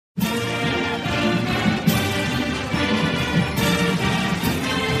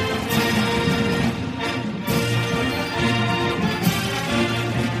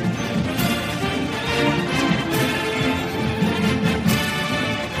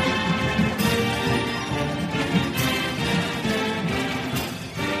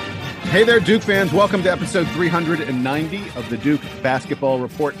Hey there, Duke fans. Welcome to episode 390 of the Duke Basketball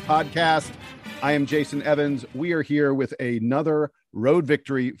Report podcast. I am Jason Evans. We are here with another road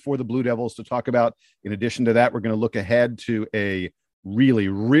victory for the Blue Devils to talk about. In addition to that, we're going to look ahead to a really,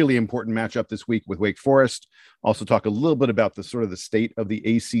 really important matchup this week with Wake Forest. Also talk a little bit about the sort of the state of the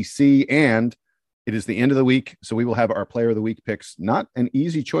ACC, and it is the end of the week, so we will have our Player of the Week picks. Not an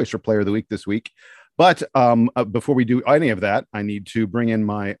easy choice for Player of the Week this week. But before we do any of that, I need to bring in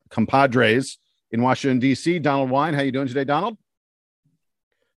my compadres in Washington, D.C. Donald Wine. How you doing today, Donald?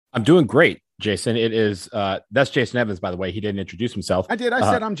 I'm doing great, Jason. It is that's Jason Evans, by the way. He didn't introduce himself. I did.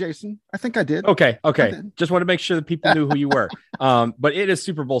 I said I'm Jason. I think I did. Okay. Just want to make sure that people knew who you were. But it is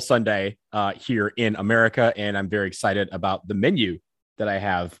Super Bowl Sunday here in America, and I'm very excited about the menu that I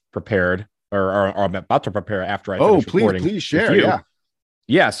have prepared or I'm about to prepare after I finish recording. Please share.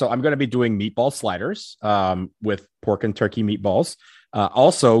 Yeah, so I'm going to be doing meatball sliders with pork and turkey meatballs.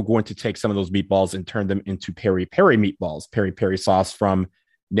 Also going to take some of those meatballs and turn them into peri-peri meatballs, peri-peri sauce from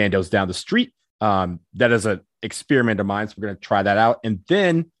Nando's down the street. That is an experiment of mine, so we're going to try that out. And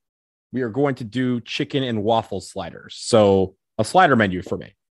then we are going to do chicken and waffle sliders. So a slider menu for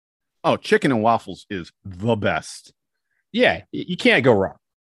me. Oh, chicken and waffles is the best. Yeah, you can't go wrong.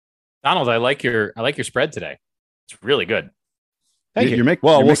 Donald, I like your spread today. It's really good. Thank you.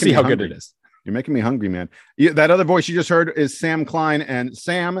 We'll see how good it is. You're making me hungry, man. That other voice you just heard is Sam Klein, and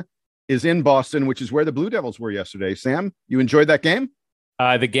Sam is in Boston, which is where the Blue Devils were yesterday. Sam, you enjoyed that game?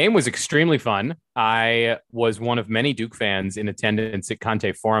 The game was extremely fun. I was one of many Duke fans in attendance at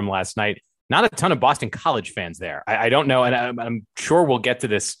Conte Forum last night. Not a ton of Boston College fans there. I don't know, and I'm sure we'll get to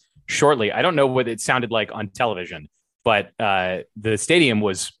this shortly. I don't know what it sounded like on television, but the stadium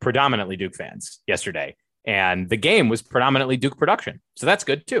was predominantly Duke fans yesterday. And the game was predominantly Duke production. So that's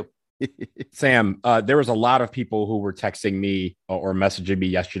good, too. Sam, there was a lot of people who were texting me or messaging me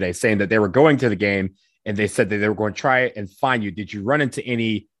yesterday saying that they were going to the game and they said that they were going to try and find you. Did you run into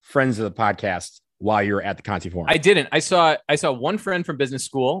any friends of the podcast while you were at the Conte Forum? I didn't. I saw one friend from business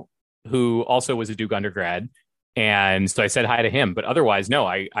school who also was a Duke undergrad. And so I said hi to him. But otherwise, no,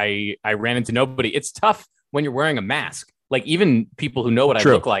 I ran into nobody. It's tough when you're wearing a mask. Like even people who know what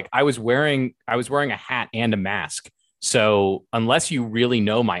True. I look like, I was wearing a hat and a mask. So unless you really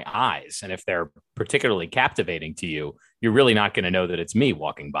know my eyes, and if they're particularly captivating to you, you're really not going to know that it's me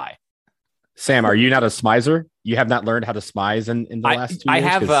walking by. Sam, are you not a smizer? You have not learned how to smize in the last 2 years?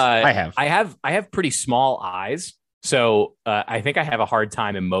 I have pretty small eyes. So I think I have a hard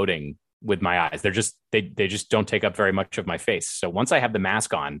time emoting with my eyes. They just don't take up very much of my face. So once I have the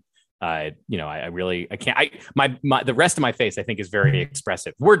mask on, I can't. The rest of my face, I think, is very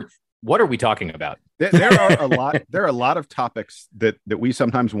expressive. What are we talking about? There are a lot of topics that we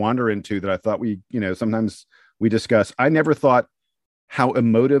sometimes wander into that I thought sometimes we discuss. I never thought how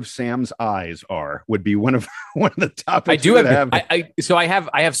emotive Sam's eyes are would be one of the topics. I do have.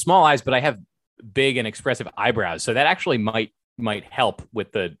 I have small eyes, but I have big and expressive eyebrows. So that actually might help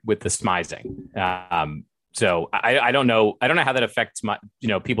with the smizing. So I don't know how that affects my,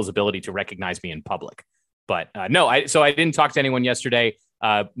 people's ability to recognize me in public, but no, I didn't talk to anyone yesterday.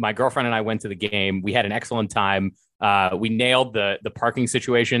 My girlfriend and I went to the game. We had an excellent time. We nailed the parking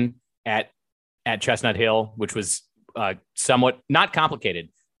situation at Chestnut Hill, which was somewhat not complicated,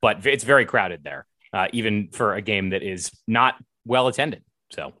 but it's very crowded there, even for a game that is not well attended.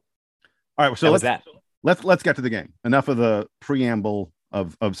 So, all right. So let's get to the game. Enough of the preamble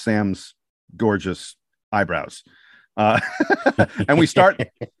of Sam's gorgeous eyebrows. And we start.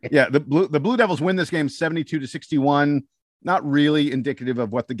 Yeah, the Blue Devils win this game 72-61. Not really indicative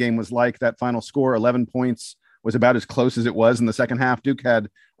of what the game was like. That final score, 11 points, was about as close as it was in the second half. Duke had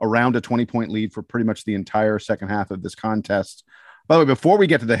around a 20-point lead for pretty much the entire second half of this contest. By the way, before we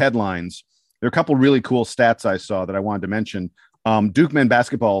get to the headlines, there are a couple really cool stats I saw that I wanted to mention. Duke men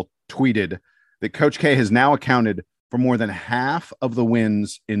basketball tweeted that Coach K has now accounted for more than half of the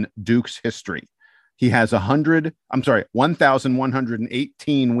wins in Duke's history. He has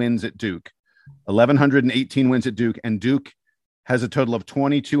 1,118 wins at Duke, 1,118 wins at Duke, and Duke has a total of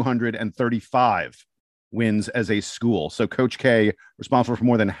 2,235 wins as a school. So Coach K responsible for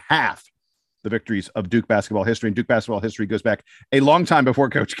more than half the victories of Duke basketball history. And Duke basketball history goes back a long time before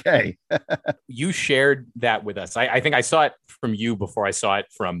Coach K. You shared that with us. I think I saw it from you before I saw it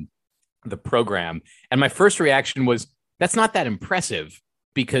from the program. And my first reaction was, that's not that impressive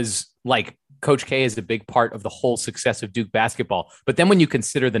because Coach K is a big part of the whole success of Duke basketball. But then when you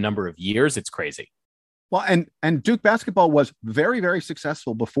consider the number of years, it's crazy. Well, and Duke basketball was very, very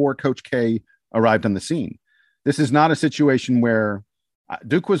successful before Coach K arrived on the scene. This is not a situation where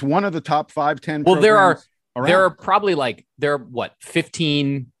Duke was one of the top 5-10. Well, there are probably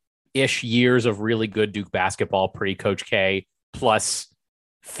 15 ish years of really good Duke basketball pre-Coach K, plus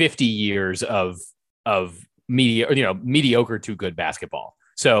 50 years of mediocre to good basketball.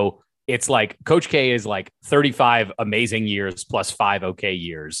 So it's like Coach K is like 35 amazing years plus 5 okay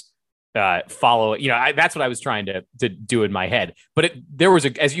years. That's what I was trying to do in my head. But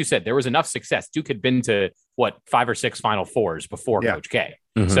as you said, there was enough success. Duke had been to 5 or 6 Final Fours before Coach K.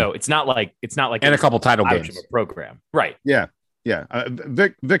 Mm-hmm. So it's not like and a couple title games of a program, right? Yeah.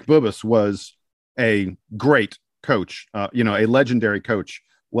 Vic Bubas was a great coach, a legendary coach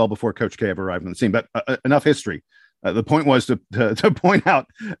well before Coach K ever arrived on the scene. But enough history. The point was to point out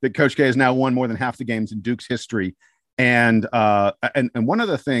that Coach K has now won more than half the games in Duke's history. And one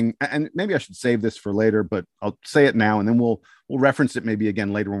other thing, and maybe I should save this for later, but I'll say it now, and then we'll reference it maybe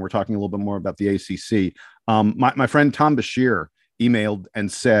again later when we're talking a little bit more about the ACC. My friend Tom Bashir emailed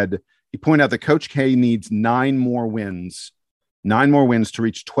and said he pointed out that Coach K needs 9 more wins to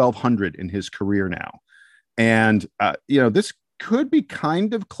reach 1,200 in his career now. And this could be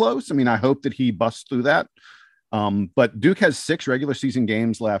kind of close. I mean, I hope that he busts through that. But Duke has 6 regular season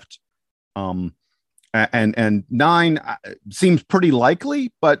games left. And 9 seems pretty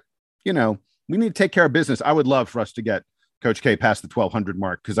likely, but we need to take care of business. I would love for us to get Coach K past the 1,200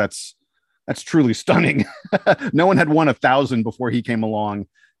 mark, because that's truly stunning. No one had won 1,000 before he came along,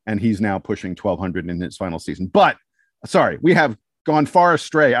 and he's now pushing 1,200 in his final season. But sorry, we have gone far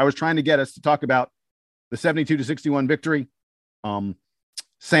astray. I was trying to get us to talk about the 72-61 victory.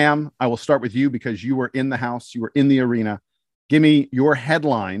 Sam, I will start with you because you were in the house, you were in the arena. Give me your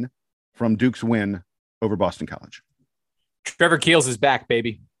headline from Duke's win over Boston College. Trevor Keels is back,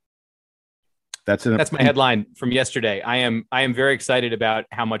 baby. That's my headline from yesterday. I am very excited about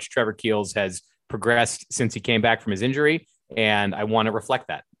how much Trevor Keels has progressed since he came back from his injury, and I want to reflect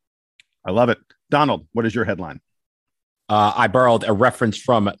that. I love it. Donald, what is your headline? I borrowed a reference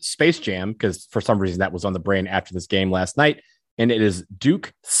from Space Jam because for some reason that was on the brain after this game last night, and it is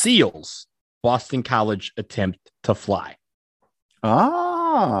Duke seals Boston College attempt to fly.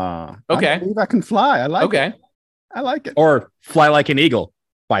 Okay. I believe I can fly. I like it. I like it. Or fly like an eagle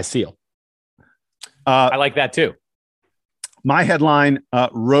by Seal. I like that too. My headline,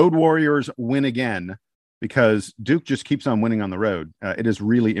 Road Warriors win again, because Duke just keeps on winning on the road. It is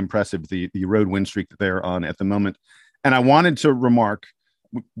really impressive, the road win streak that they're on at the moment. And I wanted to remark,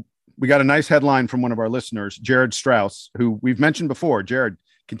 we got a nice headline from one of our listeners, Jared Strauss, who we've mentioned before. Jared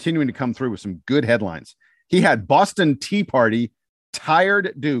continuing to come through with some good headlines. He had Boston Tea Party,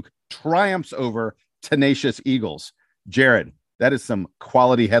 tired Duke triumphs over tenacious Eagles. Jared, that is some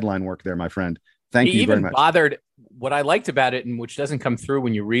quality headline work there, my friend. Thank you very much. What I liked about it, and which doesn't come through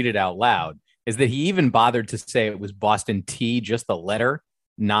when you read it out loud, is that he even bothered to say it was Boston Tea, just the letter,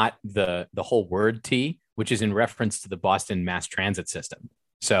 not the whole word T, which is in reference to the Boston mass transit system.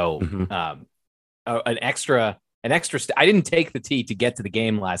 So an extra step. I didn't take the T to get to the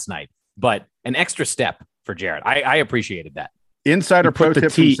game last night, but an extra step for Jared. I appreciated that. Insider pro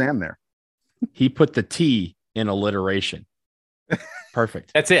tip from Sam there. He put the T in alliteration.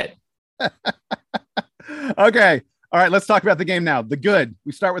 Perfect. That's it. Okay. All right. Let's talk about the game now. The good.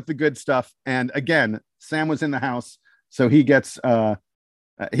 We start with the good stuff. And again, Sam was in the house, so he gets the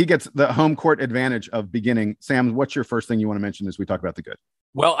home court advantage of beginning. Sam, what's your first thing you want to mention as we talk about the good?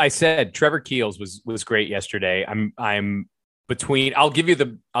 Well, I said Trevor Keels was great yesterday. I'm between. I'll give you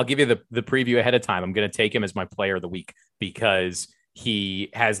the preview ahead of time. I'm going to take him as my player of the week because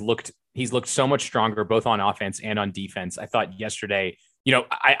he's looked so much stronger both on offense and on defense. I thought yesterday,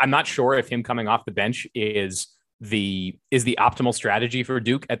 I'm not sure if him coming off the bench is the optimal strategy for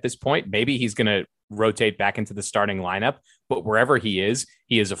Duke at this point. Maybe he's going to rotate back into the starting lineup, but wherever he is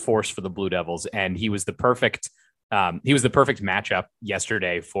a force for the Blue Devils. And he was the perfect matchup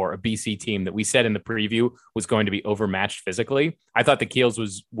yesterday for a BC team that we said in the preview was going to be overmatched physically. I thought the Keels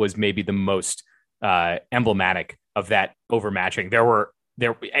was maybe the most emblematic of that overmatching.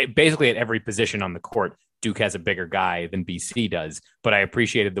 There basically at every position on the court, Duke has a bigger guy than BC does, but I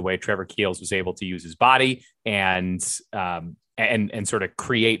appreciated the way Trevor Keels was able to use his body and sort of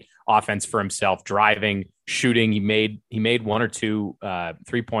create offense for himself, driving, shooting. He made 1 or 2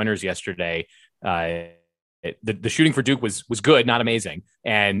 3-pointers yesterday. The shooting for Duke was good, not amazing,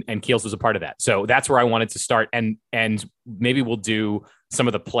 and Keels was a part of that. So that's where I wanted to start, and maybe we'll do some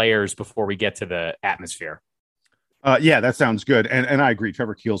of the players before we get to the atmosphere. Yeah, that sounds good. And I agree.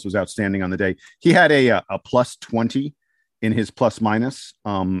 Trevor Keels was outstanding on the day. He had a plus 20 in his plus minus,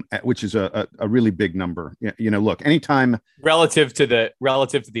 which is a really big number. Look, anytime relative to the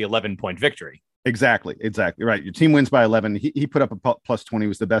 11-point victory. Exactly. Right. Your team wins by 11. He put up a plus 20,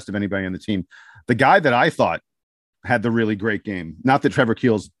 was the best of anybody on the team. The guy that I thought had the really great game. Not that Trevor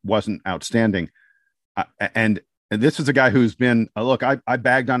Keels wasn't outstanding. And this is a guy who's been, look, I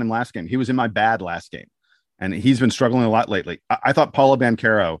bagged on him last game. He was in my bad last game, and he's been struggling a lot lately. I thought Paulo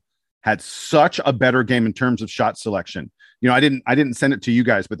Banchero had such a better game in terms of shot selection. I didn't send it to you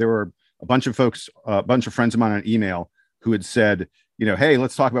guys, but there were a bunch of folks, a bunch of friends of mine on email who had said, hey,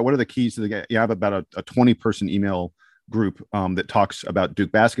 let's talk about what are the keys to the game. You have about a 20-person email group that talks about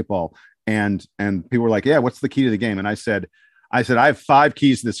Duke basketball. And people were like, yeah, what's the key to the game? And I said, I have 5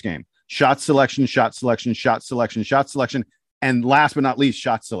 keys to this game: shot selection, shot selection, shot selection, shot selection, and last but not least,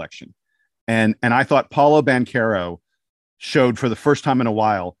 shot selection. And I thought Paulo Banchero showed for the first time in a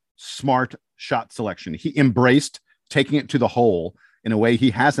while smart shot selection. He embraced taking it to the hole in a way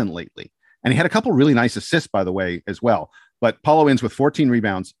he hasn't lately. And he had a couple really nice assists, by the way, as well. But Paulo ends with 14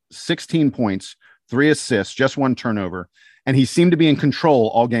 rebounds, 16 points, 3 assists, just 1 turnover. And he seemed to be in control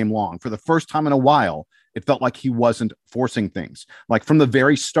all game long. For the first time in a while, it felt like he wasn't forcing things. Like from the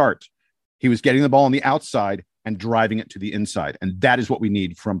very start, he was getting the ball on the outside and driving it to the inside. And that is what we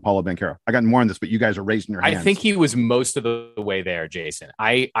need from Paulo Banchero. I got more on this, but you guys are raising your hands. I think he was most of the way there, Jason.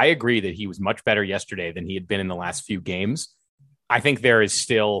 I agree that he was much better yesterday than he had been in the last few games. I think there is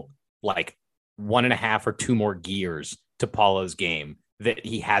still like 1.5 or 2 more gears to Paulo's game that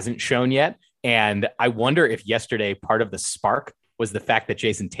he hasn't shown yet. And I wonder if yesterday part of the spark was the fact that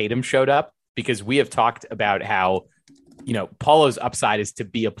Jason Tatum showed up, because we have talked about how, Paulo's upside is to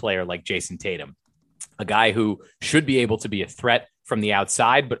be a player like Jason Tatum, a guy who should be able to be a threat from the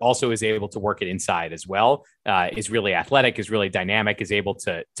outside, but also is able to work it inside as well, is really athletic, is really dynamic, is able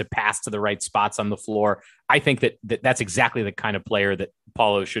to pass to the right spots on the floor. I think that's exactly the kind of player that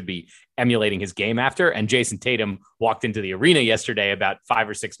Paulo should be emulating his game after. And Jason Tatum walked into the arena yesterday about 5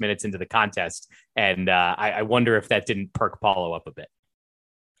 or 6 minutes into the contest. And I wonder if that didn't perk Paulo up a bit.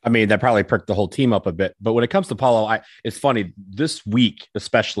 I mean, that probably perked the whole team up a bit. But when it comes to Paulo, it's funny. This week,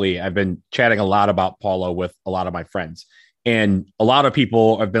 especially, I've been chatting a lot about Paulo with a lot of my friends. And a lot of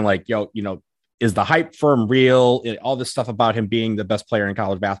people have been like, is the hype for him real? All this stuff about him being the best player in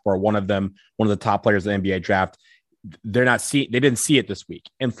college basketball, one of the top players in the NBA draft. They didn't see it this week.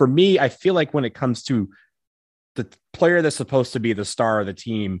 And for me, I feel like when it comes to the player that's supposed to be the star of the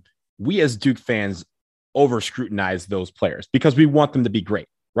team, we as Duke fans over scrutinize those players because we want them to be great.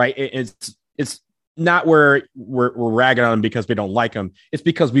 Right. It's not where we're ragging on them because we don't like them. It's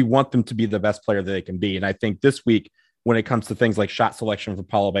because we want them to be the best player that they can be. And I think this week, when it comes to things like shot selection for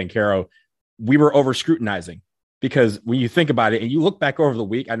Paulo Banchero, we were over scrutinizing, because when you think about it and you look back over the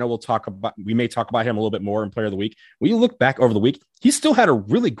week, I know we may talk about him a little bit more in Player of the Week. When you look back over the week, he still had a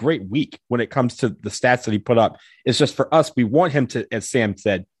really great week when it comes to the stats that he put up. It's just for us, we want him to, as Sam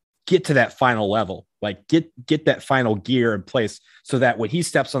said, get to that final level, like get that final gear in place so that when he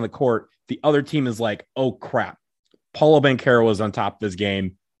steps on the court, the other team is like, oh crap, Paulo Banchero is on top of this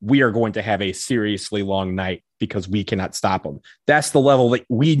game. We are going to have a seriously long night because we cannot stop him. That's the level that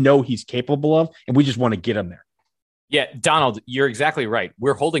we know he's capable of, and we just want to get him there. Yeah, Donald, you're exactly right.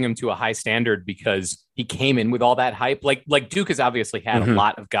 We're holding him to a high standard because he came in with all that hype. Like Duke has obviously had a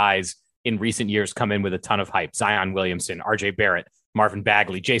lot of guys in recent years come in with a ton of hype. Zion Williamson, RJ Barrett, Marvin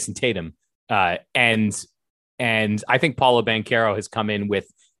Bagley, Jason Tatum. And I think Paulo Banchero has come in with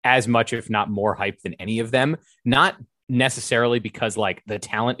as much, if not more hype than any of them. Not necessarily because like the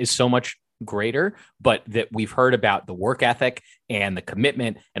talent is so much greater, but that we've heard about the work ethic and the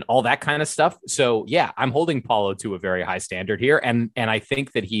commitment and all that kind of stuff. So yeah, I'm holding Paulo to a very high standard here. And I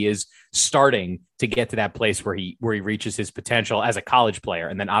think that he is starting to get to that place where he reaches his potential as a college player.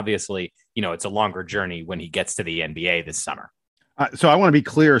 And then obviously, it's a longer journey when he gets to the NBA this summer. So I want to be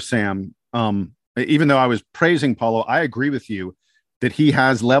clear, Sam. Even though I was praising Paulo, I agree with you that he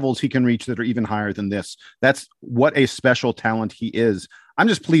has levels he can reach that are even higher than this. That's what a special talent he is. I'm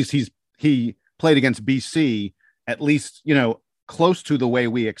just pleased he played against BC at least, close to the way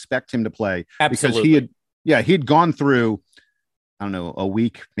we expect him to play. Absolutely. Because he'd gone through, I don't know, a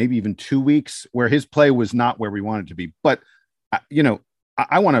week, maybe even 2 weeks where his play was not where we wanted to be. But, I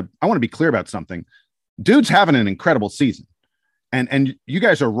want to be clear about something. Dude's having an incredible season. And you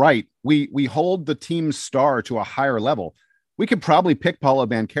guys are right. We hold the team's star to a higher level. We could probably pick Paulo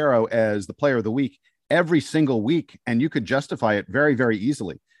Banchero as the player of the week every single week, and you could justify it very, very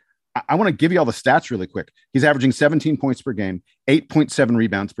easily. I want to give you all the stats really quick. He's averaging 17 points per game, 8.7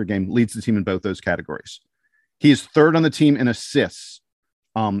 rebounds per game, leads the team in both those categories. He is third on the team in assists.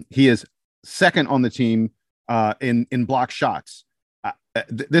 He is second on the team in block shots.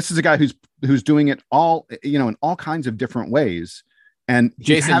 This is a guy who's doing it all, in all kinds of different ways. And he's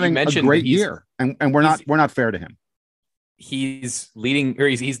Jason, having a great year. And we're not fair to him. He's leading, or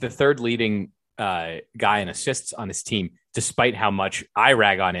he's the third leading guy in assists on his team, despite how much I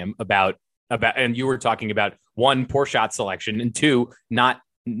rag on him about, and you were talking about, one, poor shot selection, and two, not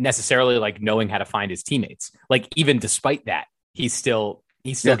necessarily like knowing how to find his teammates. Like, even despite that, he's still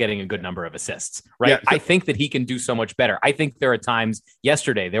getting a good number of assists, right? Yeah, I think that he can do so much better. I think there are times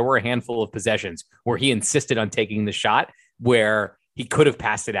yesterday, there were a handful of possessions where he insisted on taking the shot where he could have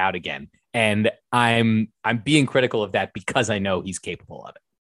passed it out again. And I'm being critical of that because I know he's capable of it.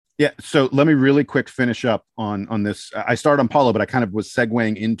 Yeah. So let me really quick finish up on this. I started on Paulo, but I kind of was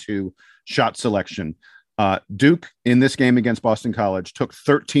segueing into shot selection. Duke in this game against Boston College took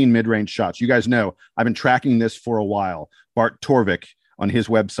 13 mid-range shots. You guys know I've been tracking this for a while. Bart Torvik on his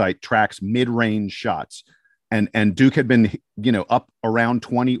website tracks mid-range shots. And Duke had been, up around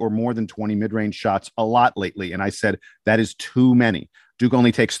 20 or more than 20 mid-range shots a lot lately. And I said, that is too many. Duke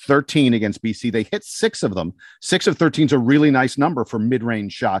only takes 13 against BC. They hit 6 of them. 6 of 13 is a really nice number for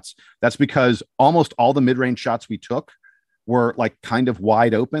mid-range shots. That's because almost all the mid-range shots we took were like kind of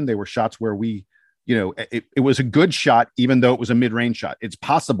wide open. They were shots where we, it was a good shot, even though it was a mid-range shot. It's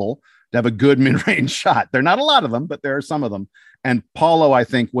possible to have a good mid-range shot. There are not a lot of them, but there are some of them. And Paulo, I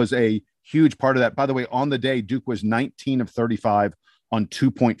think, was a huge part of that. By the way, on the day, Duke was 19 of 35 on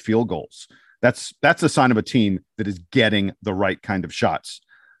 2-point field goals. That's a sign of a team that is getting the right kind of shots.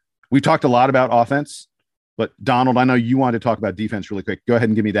 We talked a lot about offense, but Donald, I know you wanted to talk about defense really quick. Go ahead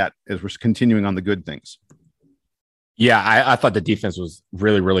and give me that as we're continuing on the good things. Yeah, I thought the defense was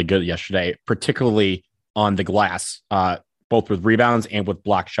really, really good yesterday, particularly on the glass, both with rebounds and with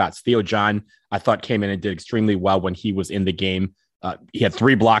block shots. Theo John, I thought, came in and did extremely well when he was in the game. He had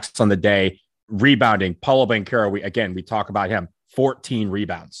 3 blocks on the day. Rebounding, Paulo Banchero, we talk about him, 14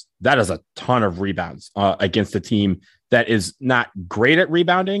 rebounds. That is a ton of rebounds against a team that is not great at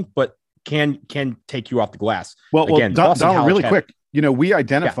rebounding, but can take you off the glass. Well, Donald, really quick, we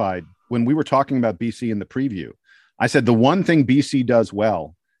identified when we were talking about BC in the preview, I said the one thing BC does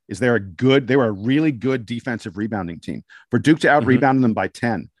well is they were a really good defensive rebounding team. For Duke to out-rebound them by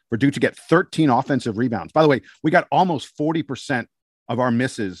 10, for Duke to get 13 offensive rebounds. By the way, we got almost 40% of our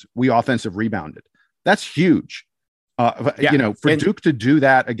misses we offensive rebounded. That's huge. For Duke to do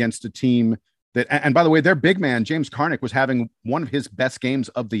that against a team that, and by the way, their big man, James Karnick, was having one of his best games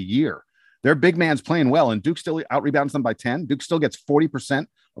of the year. Their big man's playing well, and Duke still out-rebounds them by 10. Duke still gets 40%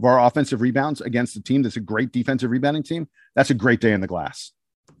 of our offensive rebounds against a team that's a great defensive rebounding team. That's a great day in the glass.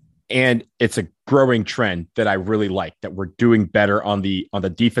 And it's a growing trend that I really like, that we're doing better on the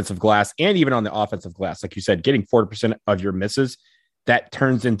defensive glass and even on the offensive glass. Like you said, getting 40% of your misses, that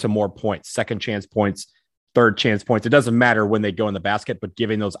turns into more points, second chance points, third chance points. It doesn't matter when they go in the basket, but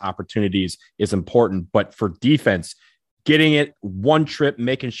giving those opportunities is important. But for defense, getting it one trip,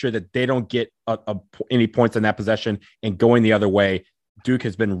 making sure that they don't get any points on that possession and going the other way. Duke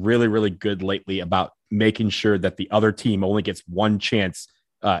has been really, really good lately about making sure that the other team only gets one chance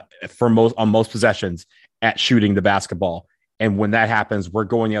on most possessions at shooting the basketball. And when that happens, we're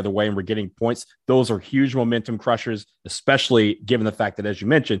going the other way and we're getting points. Those are huge momentum crushers, especially given the fact that, as you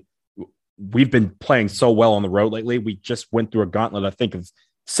mentioned, we've been playing so well on the road lately. We just went through a gauntlet, I think, of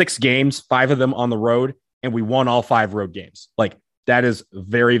 6 games, 5 of them on the road, and we won all 5 road games. Like, that is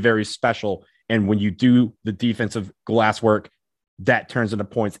very, very special. And when you do the defensive glass work, that turns into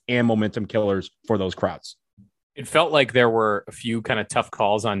points and momentum killers for those crowds. It felt like there were a few kind of tough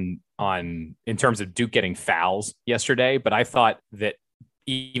calls on in terms of Duke getting fouls yesterday, but I thought that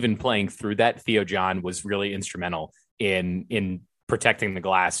even playing through that, Theo John was really instrumental in protecting the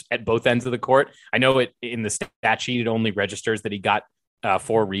glass at both ends of the court. I know it in the stat sheet, it only registers that he got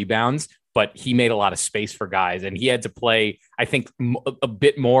 4 rebounds, but he made a lot of space for guys, and he had to play, I think, a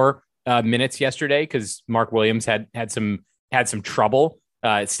bit more minutes yesterday because Mark Williams had some trouble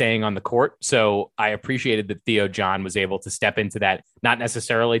staying on the court. So I appreciated that Theo John was able to step into that, not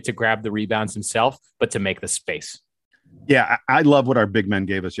necessarily to grab the rebounds himself, but to make the space. Yeah, I love what our big men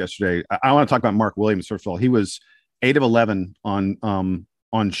gave us yesterday. I want to talk about Mark Williams. First of all, he was 8 of 11 I'm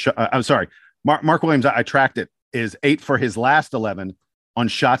sorry. Mark Williams, I tracked it, is 8 for his last 11 on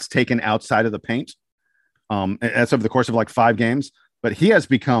shots taken outside of the paint. That's over the course of like 5 games. But he has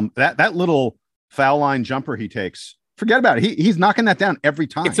become that little foul line jumper he takes. Forget about it. He's knocking that down every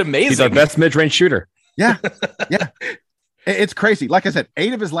time. It's amazing. He's our best mid-range shooter. Yeah. Yeah. It's crazy. Like I said,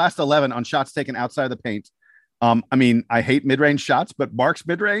 8 of his last 11 on shots taken outside of the paint. I mean, I hate mid-range shots, but Mark's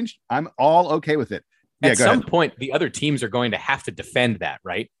mid-range, I'm all okay with it. At some point, the other teams are going to have to defend that,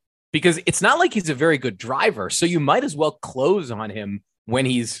 right? Because it's not like he's a very good driver. So you might as well close on him when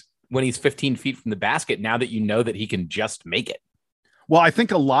he's 15 feet from the basket, now that you know that he can just make it. Well, I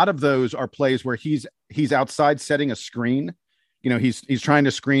think a lot of those are plays where he's outside setting a screen he's trying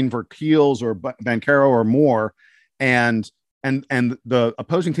to screen for Keels or Banchero or Moore, and the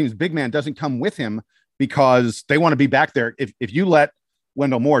opposing team's big man doesn't come with him because they want to be back there. If you let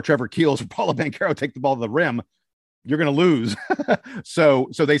Wendell Moore, Trevor Keels, or Paulo Banchero take the ball to the rim, you're going to lose. so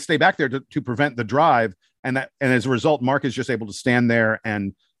they stay back there to prevent the drive, and as a result, Mark is just able to stand there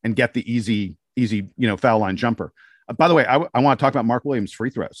and get the easy foul line jumper. By the way, I want to talk about Mark Williams'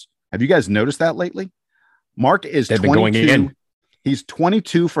 free throws. Have you guys noticed that lately? Mark is 22. Going in. He's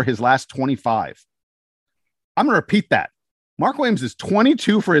 22 for his last 25. I'm going to repeat that. Mark Williams is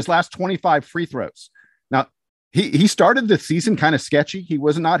 22 for his last 25 free throws. Now, he started the season kind of sketchy. He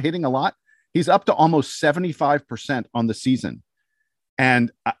was not hitting a lot. He's up to almost 75% on the season.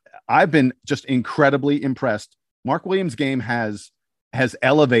 And I've been just incredibly impressed. Mark Williams' game has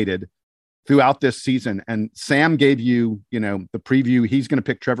elevated throughout this season. And Sam gave you, the preview. He's going to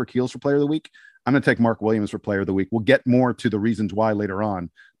pick Trevor Keels for player of the week. I'm going to take Mark Williams for player of the week. We'll get more to the reasons why later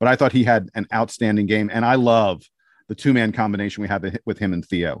on, but I thought he had an outstanding game. And I love the two-man combination we have with him and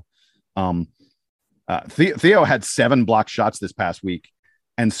Theo. Theo had 7 blocked shots this past week,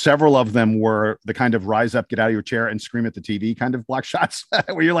 and several of them were the kind of rise up, get out of your chair and scream at the TV kind of block shots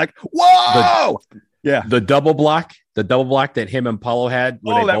where you're like, whoa. The double block that him and Paulo had,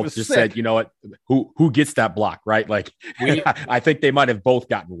 where they both just sick. Said, you know what, who gets that block, right? Like, I think they might have both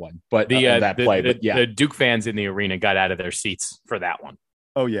gotten one, but the Duke fans in the arena got out of their seats for that one.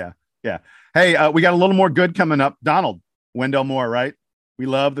 Oh yeah. Hey, we got a little more good coming up. Donald, Wendell Moore, right? We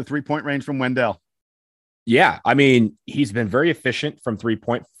love the 3-point range from Wendell. Yeah, I mean, he's been very efficient from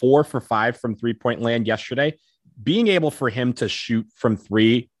 3-point, 4 for 5 from 3-point land yesterday. Being able for him to shoot from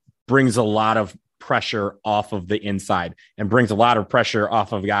 3 brings a lot of pressure off of the inside and brings a lot of pressure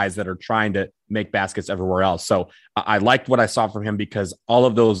off of guys that are trying to make baskets everywhere else. So I liked what I saw from him because all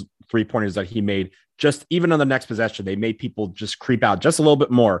of those 3-pointers that he made, just even on the next possession, they made people just creep out just a little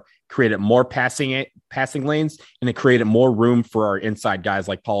bit more, created more passing lanes, and it created more room for our inside guys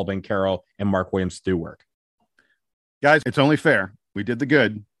like Paulo Banchero and Mark Williams to do work. Guys, it's only fair. We did the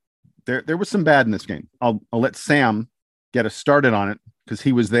good. There was some bad in this game. I'll let Sam get us started on it because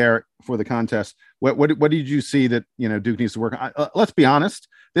he was there for the contest. What did you see that Duke needs to work on? Let's be honest.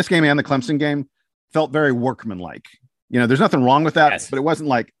 This game and the Clemson game felt very workmanlike. There's nothing wrong with that, but it wasn't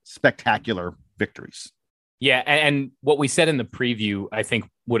like spectacular victories. Yeah, and what we said in the preview, I think,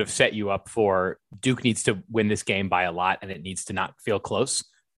 would have set you up for Duke needs to win this game by a lot, and it needs to not feel close.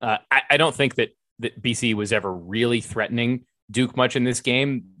 I don't think that BC was ever really threatening Duke much in this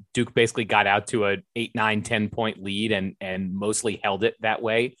game. Duke basically got out to a 8, 9, 10-point lead and mostly held it that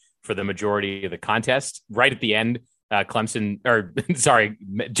way for the majority of the contest. Right at the end, Jason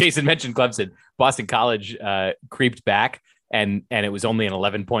mentioned Clemson. Boston College creeped back, and it was only an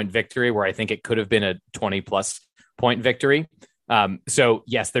 11-point victory where I think it could have been a 20-plus point victory. So,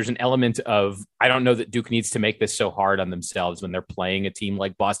 yes, there's an element of, I don't know that Duke needs to make this so hard on themselves when they're playing a team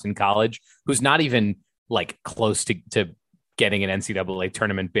like Boston College, who's not even like close to getting an NCAA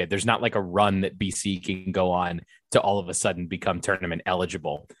tournament bid. There's not like a run that BC can go on to all of a sudden become tournament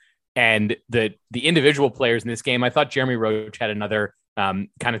eligible. And the individual players in this game, I thought Jeremy Roach had another kind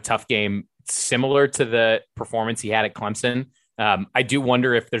of tough game similar to the performance he had at Clemson. I do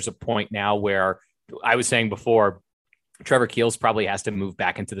wonder if there's a point now where I was saying before, Trevor Keels probably has to move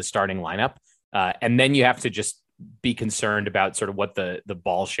back into the starting lineup. And then you have to just be concerned about sort of what the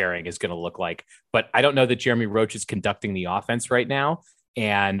ball sharing is going to look like. But I don't know that Jeremy Roach is conducting the offense right now.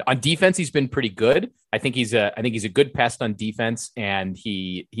 And on defense, he's been pretty good. I think he's a good pest on defense, and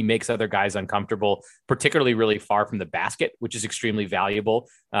he makes other guys uncomfortable, particularly really far from the basket, which is extremely valuable.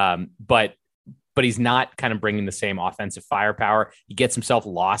 But he's not kind of bringing the same offensive firepower. He gets himself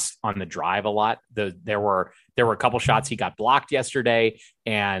lost on the drive a lot. There were a couple shots he got blocked yesterday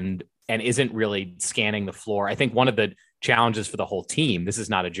and isn't really scanning the floor. I think one of the challenges for the whole team, this is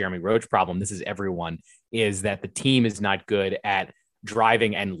not a Jeremy Roach problem, this is everyone, is that the team is not good at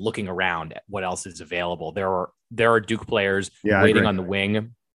driving and looking around at what else is available. There are Duke players waiting on the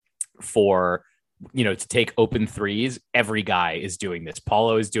wing for, to take open threes. Every guy is doing this.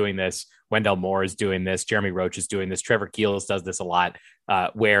 Paulo is doing this. Wendell Moore is doing this. Jeremy Roach is doing this. Trevor Keels does this a lot,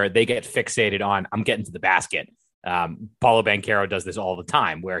 where they get fixated on, I'm getting to the basket. Paulo Banchero does this all the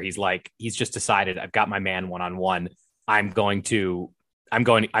time, where he's just decided, I've got my man one-on-one. I'm going to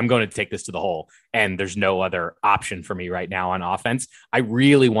take this to the hole, and there's no other option for me right now on offense. I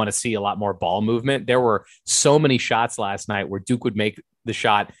really want to see a lot more ball movement. There were so many shots last night where Duke would make the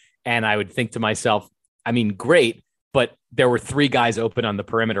shot, and I would think to myself, I mean, great, but there were 3 guys open on the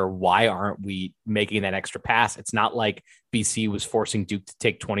perimeter. Why aren't we making that extra pass? It's not like BC was forcing Duke to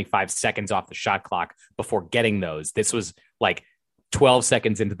take 25 seconds off the shot clock before getting those. This was like 12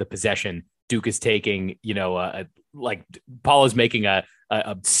 seconds into the possession, Duke is taking, like Paul is making a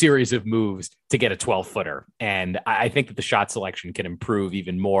series of moves to get a 12-footer. And I think that the shot selection can improve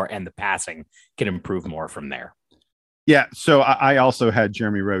even more, and the passing can improve more from there. Yeah, so I also had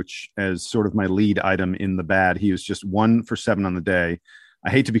Jeremy Roach as sort of my lead item in the bad. He was just 1 for 7 on the day.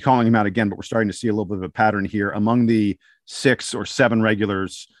 I hate to be calling him out again, but we're starting to see a little bit of a pattern here among the 6 or 7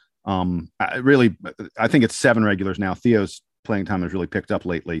 regulars. I think it's 7 regulars now. Theo's playing time has really picked up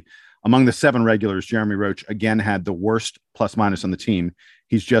lately. Among the 7 regulars, Jeremy Roach again had the worst plus minus on the team.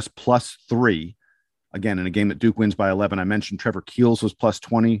 He's just +3. Again, in a game that Duke wins by 11. I mentioned Trevor Keels was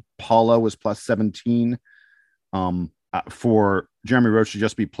 +20. Paulo was +17. For Jeremy Roach to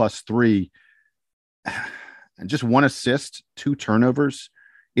just be +3 and just 1 assist, 2 turnovers,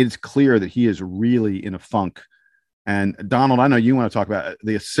 it's clear that he is really in a funk. And Donald, I know you want to talk about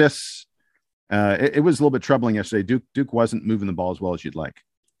the assists. It was a little bit troubling yesterday. Duke wasn't moving the ball as well as you'd like.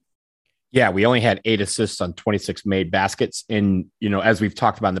 Yeah, we only had 8 assists on 26 made baskets. And, as we've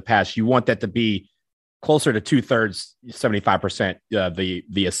talked about in the past, you want that to be closer to 2/3, 75%,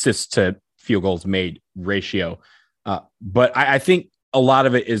 the assists to field goals made ratio. But I think a lot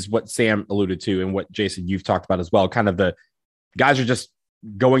of it is what Sam alluded to and what Jason, you've talked about as well. Kind of the guys are just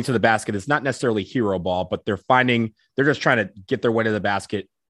going to the basket. It's not necessarily hero ball, but they're just trying to get their way to the basket,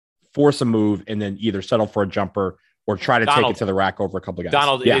 force a move, and then either settle for a jumper or try to take it to the rack over a couple of guys.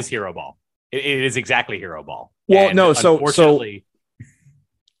 Donald, It is hero ball. It is exactly hero ball. Well, and no, so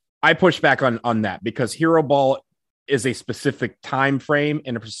I push back on that because hero ball is a specific time frame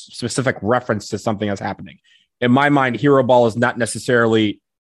and a specific reference to something that's happening. In my mind, hero ball is not necessarily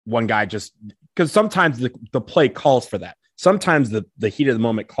one guy just because sometimes the play calls for that. Sometimes the heat of the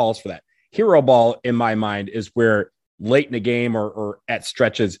moment calls for that. Hero ball, in my mind, is where late in the game or at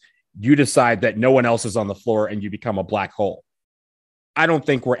stretches, you decide that no one else is on the floor and you become a black hole. I don't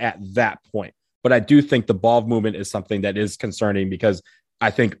think we're at that point, but I do think the ball movement is something that is concerning because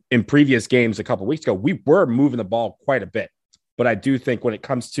I think in previous games a couple of weeks ago, we were moving the ball quite a bit. But I do think when it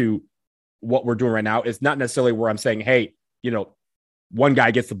comes to what we're doing right now, it's not necessarily where I'm saying, hey, one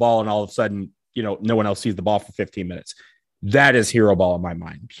guy gets the ball and all of a sudden, no one else sees the ball for 15 minutes. That is hero ball in my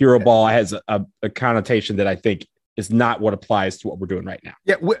mind. Hero ball has a connotation that I think is not what applies to what we're doing right now.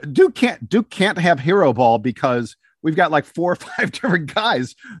 Yeah, Duke can't have hero ball because we've got like 4 or 5 different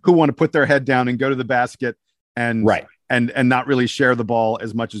guys who want to put their head down and go to the basket and not really share the ball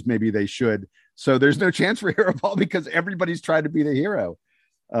as much as maybe they should. So there's no chance for hero ball because everybody's trying to be the hero.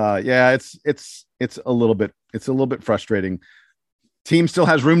 It's a little bit frustrating. Team still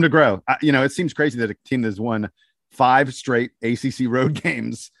has room to grow. It seems crazy that a team that's won 5 straight ACC road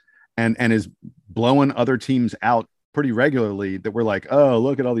games and is blowing other teams out pretty regularly that we're like, oh,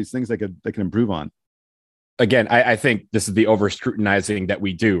 look at all these things they can improve on. Again, I think this is the over scrutinizing that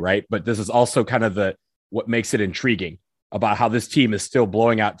we do, right? But this is also kind of what makes it intriguing about how this team is still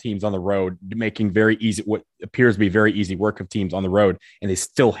blowing out teams on the road, making what appears to be very easy work of teams on the road, and they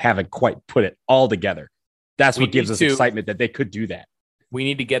still haven't quite put it all together. That's what gives us excitement that they could do that. We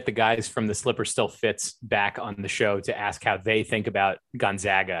need to get the guys from the Slipper Still Fits back on the show to ask how they think about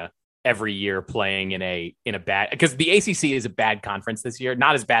Gonzaga every year playing in a bad, because the ACC is a bad conference this year,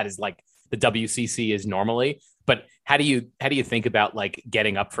 not as bad as like the WCC is normally. But how do you think about like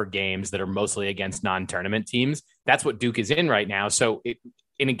getting up for games that are mostly against non-tournament teams? That's what Duke is in right now. So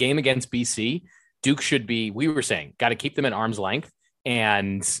in a game against BC, Duke should be, we were saying, got to keep them at arm's length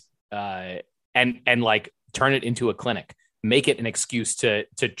and like turn it into a clinic, make it an excuse to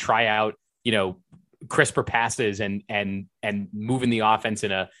try out, crisper passes and moving the offense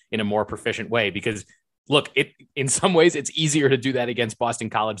in a more proficient way. Because look, in some ways it's easier to do that against Boston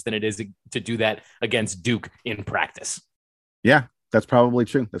College than it is to do that against Duke in practice. Yeah, that's probably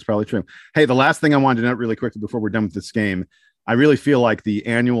true. Hey, the last thing I wanted to note really quickly before we're done with this game, I really feel like the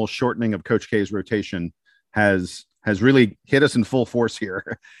annual shortening of Coach K's rotation has really hit us in full force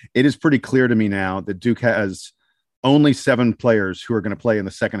here. It is pretty clear to me now that Duke has only 7 players who are going to play in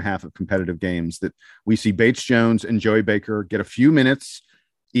the second half of competitive games. That we see Bates Jones and Joey Baker get a few minutes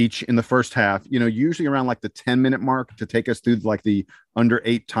each in the first half, usually around like the 10-minute mark to take us through like the under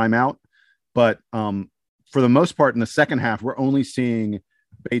 8 timeout. But for the most part in the second half, we're only seeing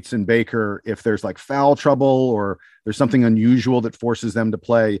Bates and Baker if there's like foul trouble or there's something unusual that forces them to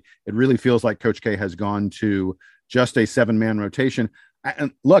play. It really feels like Coach K has gone to just a 7-man rotation.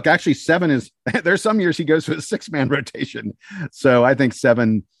 And look, actually 7 is, there's some years he goes to a 6-man rotation. So I think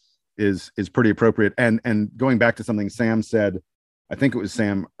 7 is pretty appropriate. And going back to something Sam said, I think it was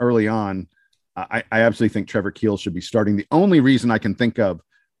Sam early on, I absolutely think Trevor Keels should be starting. The only reason I can think of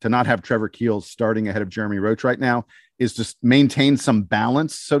to not have Trevor Keels starting ahead of Jeremy Roach right now is to maintain some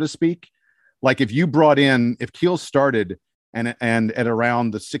balance, so to speak. Like if Keels started and at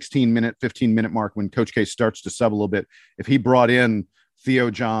around the 16-minute, 15-minute mark when Coach K starts to sub a little bit, if he brought in Theo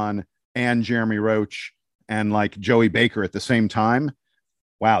John and Jeremy Roach and like Joey Baker at the same time,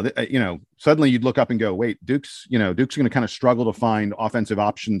 wow, suddenly you'd look up and go, wait, Duke's going to kind of struggle to find offensive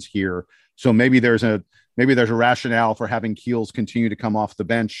options here. So maybe there's a rationale for having Keels continue to come off the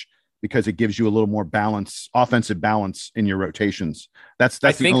bench because it gives you a little more offensive balance in your rotations. That's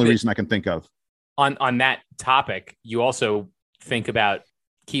the only reason I can think of. On that topic, you also think about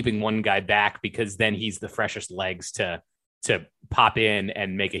keeping one guy back because then he's the freshest legs to pop in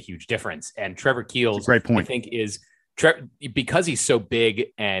and make a huge difference. And Trevor Keels, great point. I think is because he's so big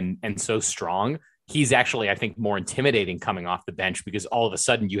and so strong, he's actually, I think, more intimidating coming off the bench because all of a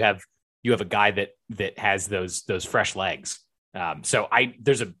sudden you have a guy that has those fresh legs. So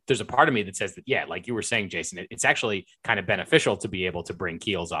there's a part of me that says that, yeah, like you were saying, Jason, it's actually kind of beneficial to be able to bring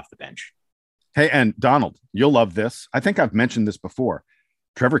Keels off the bench. Hey, and Donald, you'll love this. I think I've mentioned this before.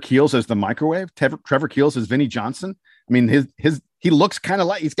 Trevor Keels as the microwave. Trevor Keels as Vinnie Johnson. I mean, he looks kind of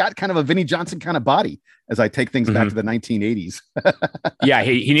like he's got kind of a Vinnie Johnson kind of body as I take things back to the 1980s. Yeah,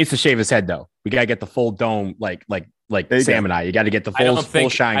 he needs to shave his head though. We gotta get the full dome, like Sam and I. You got to get the full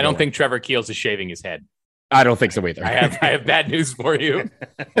shine. I don't think Trevor Keels is shaving his head. I don't think so either. I have bad news for you.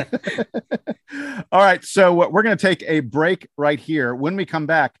 All right, so we're going to take a break right here. When we come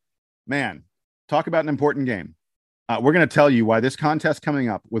back, man, talk about an important game. We're going to tell you why this contest coming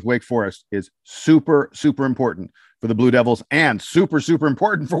up with Wake Forest is super, super important for the Blue Devils and super, super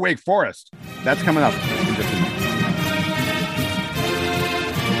important for Wake Forest. That's coming up in just a minute.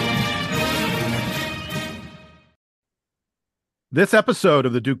 This episode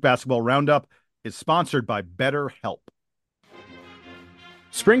of the Duke Basketball Roundup is sponsored by BetterHelp.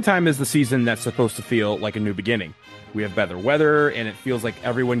 Springtime is the season that's supposed to feel like a new beginning. We have better weather, and it feels like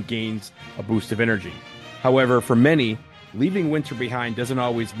everyone gains a boost of energy. However, for many, leaving winter behind doesn't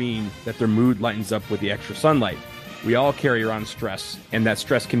always mean that their mood lightens up with the extra sunlight. We all carry around stress, and that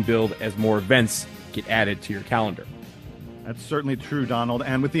stress can build as more events get added to your calendar. That's certainly true, Donald.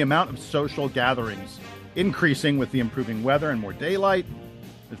 And with the amount of social gatherings increasing with the improving weather and more daylight,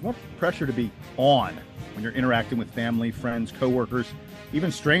 there's more pressure to be on when you're interacting with family, friends, coworkers,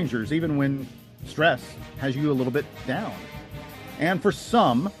 even strangers, even when stress has you a little bit down. And for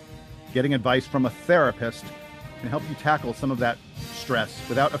some, getting advice from a therapist can help you tackle some of that stress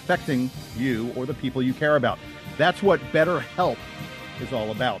without affecting you or the people you care about. That's what BetterHelp is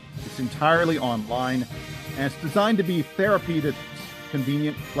all about. It's entirely online, and it's designed to be therapy that's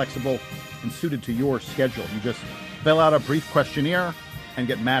convenient, flexible, and suited to your schedule. You just fill out a brief questionnaire and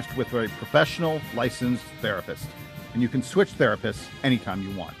get matched with a professional, licensed therapist. And you can switch therapists anytime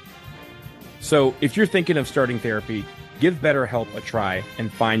you want. So if you're thinking of starting therapy, give BetterHelp a try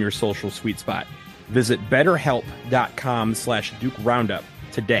and find your social sweet spot. Visit betterhelp.com/Duke Roundup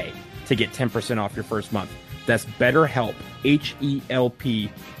today to get 10% off your first month. That's BetterHelp,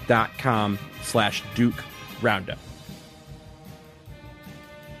 HELP.com/Duke Roundup.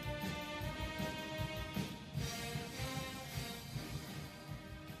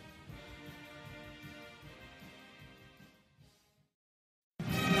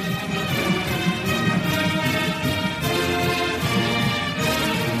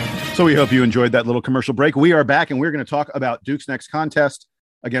 So we hope you enjoyed that little commercial break. We are back, and we're going to talk about Duke's next contest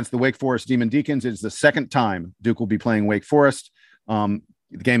against the Wake Forest Demon Deacons. It's the second time Duke will be playing Wake Forest. The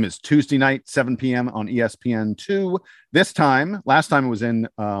game is Tuesday night, 7 p.m. on ESPN2. This time, last time it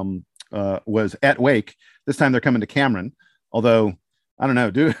was at Wake. This time they're coming to Cameron. Although, I don't know,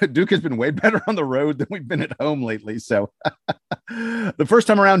 Duke has been way better on the road than we've been at home lately. So the first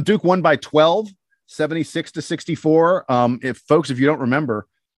time around, Duke won by 12, 76-64. If you don't remember,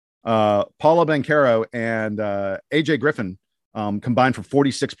 Paolo Banchero and AJ Griffin combined for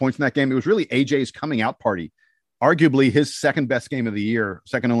 46 points in that game. It was really AJ's coming out party, arguably his second best game of the year,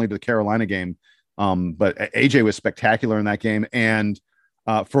 second only to the Carolina game. But AJ was spectacular in that game. And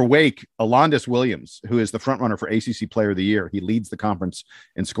for Wake, Alondas Williams, who is the front runner for ACC Player of the Year, he leads the conference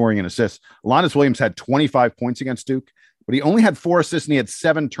in scoring and assists. Alondas Williams had 25 points against Duke, but he only had 4 assists and he had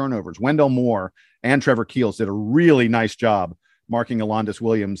 7 turnovers. Wendell Moore and Trevor Keels did a really nice job marking Alondas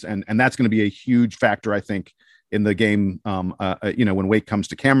Williams, and that's going to be a huge factor, I think, in the game, when Wake comes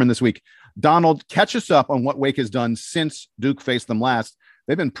to Cameron this week. Donald, catch us up on what Wake has done since Duke faced them last.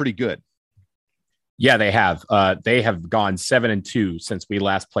 They've been pretty good. Yeah, they have. They have gone 7-2 since we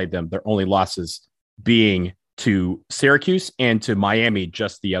last played them. Their only losses being to Syracuse and to Miami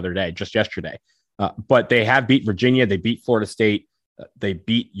just yesterday. But they have beat Virginia. They beat Florida State. They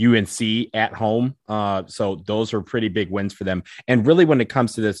beat UNC at home. So those are pretty big wins for them. And really, when it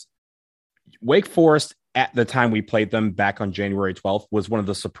comes to this, Wake Forest, at the time we played them back on January 12th, was one of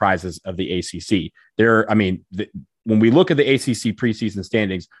the surprises of the ACC. When we look at the ACC preseason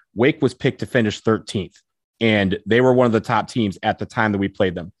standings, Wake was picked to finish 13th, and they were one of the top teams at the time that we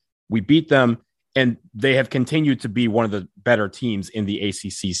played them. We beat them, and they have continued to be one of the better teams in the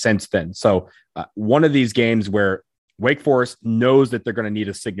ACC since then. So one of these games where Wake Forest knows that they're going to need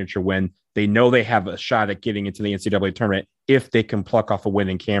a signature win. They know they have a shot at getting into the NCAA tournament if they can pluck off a win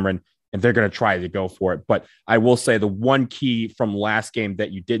in Cameron, and they're going to try to go for it. But I will say the one key from last game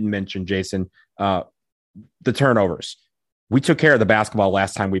that you didn't mention, Jason, the turnovers. We took care of the basketball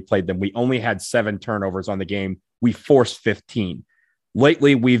last time we played them. We only had 7 turnovers on the game. We forced 15.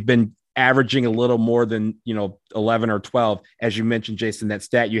 Lately, we've been averaging a little more than 11 or 12. As you mentioned, Jason, that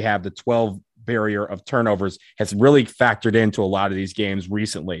stat you have, the 12 barrier of turnovers, has really factored into a lot of these games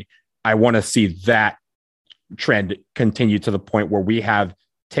recently. I want to see that trend continue to the point where we have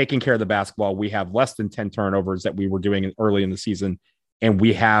taken care of the basketball. We have less than 10 turnovers that we were doing early in the season, and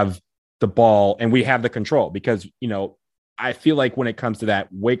we have the ball and we have the control, because, I feel like when it comes to that,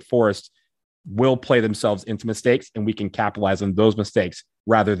 Wake Forest will play themselves into mistakes, and we can capitalize on those mistakes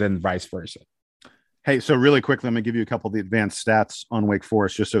rather than vice versa. Hey, so really quickly, I'm going to give you a couple of the advanced stats on Wake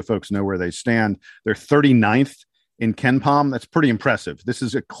Forest, just so folks know where they stand. They're 39th in KenPom. That's pretty impressive. This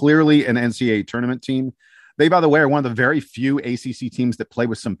is clearly an NCAA tournament team. They, by the way, are one of the very few ACC teams that play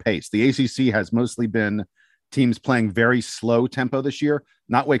with some pace. The ACC has mostly been teams playing very slow tempo this year,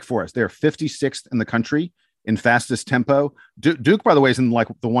 not Wake Forest. They're 56th in the country in fastest tempo. Duke, by the way, is in like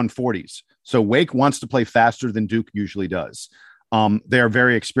the 140s. So Wake wants to play faster than Duke usually does. They are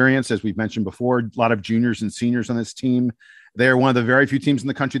very experienced, as we've mentioned before, a lot of juniors and seniors on this team. They're one of the very few teams in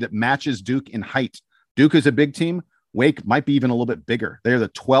the country that matches Duke in height. Duke is a big team. Wake might be even a little bit bigger. They're the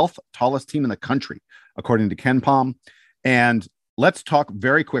 12th tallest team in the country, according to KenPom. And let's talk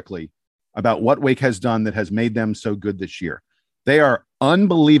very quickly about what Wake has done that has made them so good this year. They are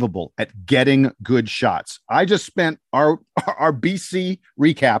unbelievable at getting good shots. I just spent our BC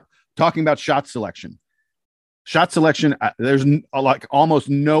recap talking about shot selection. Shot selection, there's like almost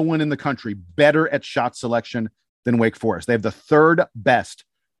no one in the country better at shot selection than Wake Forest. They have the 3rd best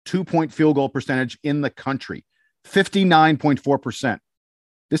 2-point field goal percentage in the country, 59.4%.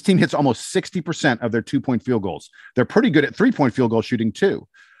 This team hits almost 60% of their 2-point field goals. They're pretty good at 3-point field goal shooting too.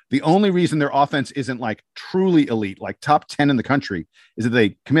 The only reason their offense isn't like truly elite, like top 10 in the country, is that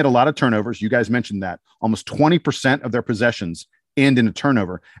they commit a lot of turnovers. You guys mentioned that. Almost 20% of their possessions end in a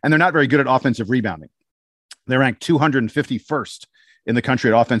turnover, and they're not very good at offensive rebounding. They're ranked 251st in the country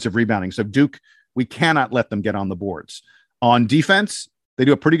at offensive rebounding. So Duke, we cannot let them get on the boards. On defense, they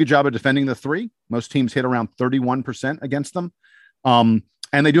do a pretty good job of defending the 3. Most teams hit around 31% against them.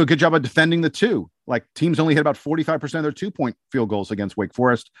 And they do a good job of defending the 2. Like, teams only hit about 45% of their 2-point field goals against Wake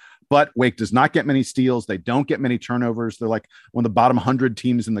Forest, but Wake does not get many steals. They don't get many turnovers. They're like one of the bottom 100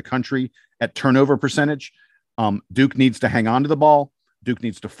 teams in the country at turnover percentage. Duke needs to hang on to the ball. Duke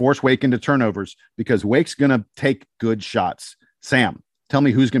needs to force Wake into turnovers, because Wake's going to take good shots. Sam, tell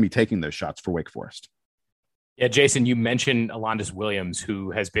me who's going to be taking those shots for Wake Forest. Yeah, Jason, you mentioned Alondas Williams,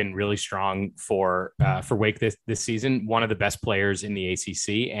 who has been really strong for Wake this season. One of the best players in the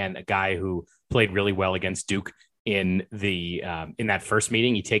ACC, and a guy who played really well against Duke in that first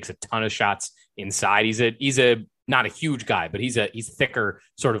meeting. He takes a ton of shots inside. He's a not a huge guy, but he's thicker,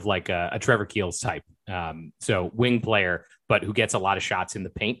 sort of like a Trevor Keels type. So wing player, but who gets a lot of shots in the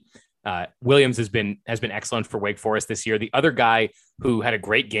paint. Williams has been excellent for Wake Forest this year. The other guy who had a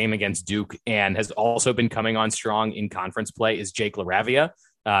great game against Duke and has also been coming on strong in conference play is Jake LaRavia,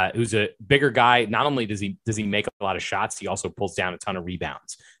 who's a bigger guy. Not only does he make a lot of shots, he also pulls down a ton of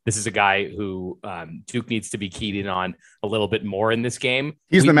rebounds. This is a guy who Duke needs to be keyed in on a little bit more in this game.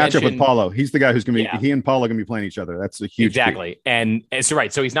 He's the matchup with Paulo. He's the guy who's going to be, he and Paulo are going to be playing each other. That's a huge exactly. Key. And so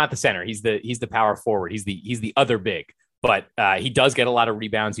right. So he's not the center. He's the power forward. He's the other big. But he does get a lot of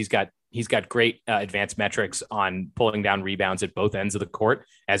rebounds. He's got great advanced metrics on pulling down rebounds at both ends of the court,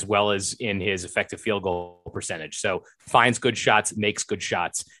 as well as in his effective field goal percentage. So finds good shots, makes good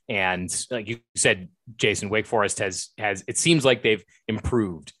shots. And like you said, Jason, Wake Forest has it seems like they've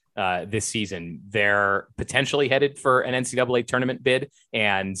improved this season. They're potentially headed for an NCAA tournament bid,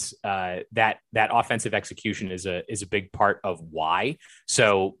 and that offensive execution is a big part of why.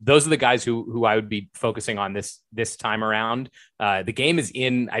 So those are the guys who I would be focusing on this time around. The game is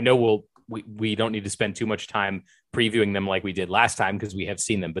in. I know we don't need to spend too much time previewing them like we did last time, because we have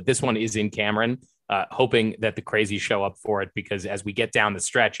seen them, but this one is in Cameron. Hoping that the crazies show up for it, because as we get down the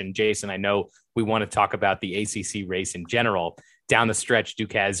stretch, and Jason, I know we want to talk about the ACC race in general, down the stretch,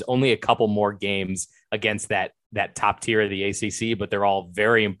 Duke has only a couple more games against that top tier of the ACC, but they're all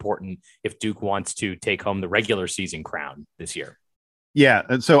very important if Duke wants to take home the regular season crown this year. Yeah.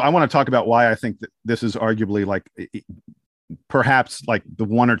 And so I want to talk about why I think that this is arguably like perhaps like the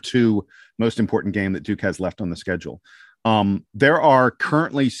one or two most important game that Duke has left on the schedule. There are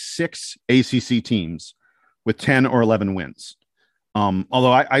currently 6 ACC teams with 10 or 11 wins.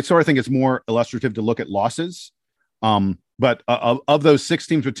 Although I sort of think it's more illustrative to look at losses. But of those 6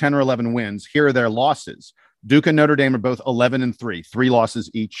 teams with 10 or 11 wins, here are their losses. Duke and Notre Dame are both 11-3, 3 losses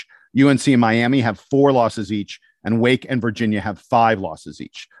each. UNC and Miami have 4 losses each, and Wake and Virginia have 5 losses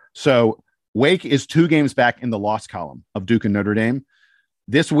each. So Wake is 2 games back in the loss column of Duke and Notre Dame.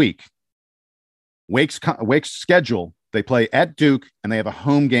 This week, Wake's schedule, they play at Duke and they have a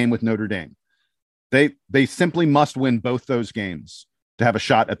home game with Notre Dame. They simply must win both those games to have a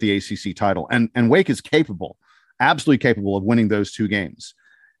shot at the ACC title. And Wake is capable, absolutely capable of winning those 2 games.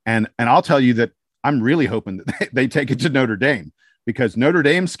 And I'll tell you that I'm really hoping that they take it to Notre Dame, because Notre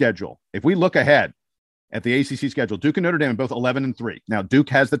Dame's schedule, if we look ahead at the ACC schedule, Duke and Notre Dame are both 11-3. Now, Duke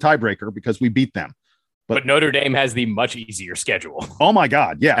has the tiebreaker because we beat them. But Notre Dame has the much easier schedule. Oh, my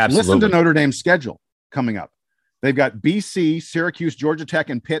God. Yeah. Absolutely. Listen to Notre Dame's schedule coming up. They've got BC, Syracuse, Georgia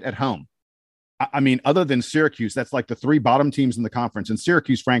Tech, and Pitt at home. I mean, other than Syracuse, that's like the 3 bottom teams in the conference. And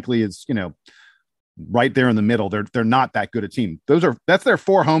Syracuse, frankly, is, right there in the middle. They're not that good a team. That's their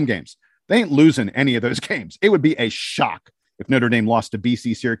 4 home games. They ain't losing any of those games. It would be a shock if Notre Dame lost to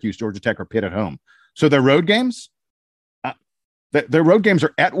BC, Syracuse, Georgia Tech, or Pitt at home. So their road games, are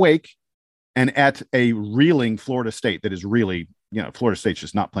at Wake and at a reeling Florida State that is really, Florida State's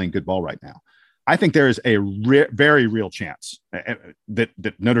just not playing good ball right now. I think there is a very real chance that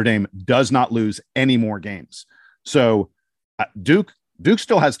Notre Dame does not lose any more games. So Duke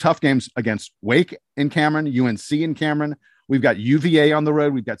still has tough games against Wake in Cameron, UNC in Cameron. We've got UVA on the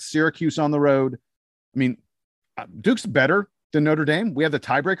road. We've got Syracuse on the road. I mean, Duke's better than Notre Dame. We have the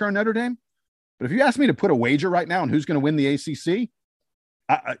tiebreaker on Notre Dame. But if you ask me to put a wager right now on who's going to win the ACC,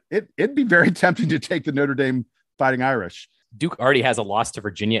 it'd be very tempting to take the Notre Dame Fighting Irish. Duke already has a loss to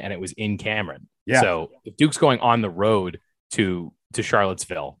Virginia, and it was in Cameron. Yeah. So if Duke's going on the road to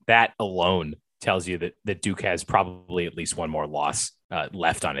Charlottesville, that alone tells you that Duke has probably at least one more loss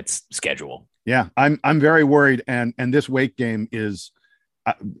left on its schedule. Yeah, I'm very worried, and this Wake game is,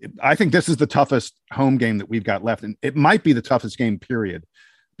 I think this is the toughest home game that we've got left, and it might be the toughest game, period,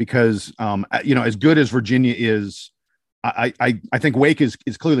 because as good as Virginia is, I think Wake is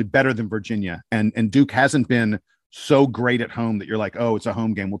clearly better than Virginia, and Duke hasn't been so great at home that you're like, oh, it's a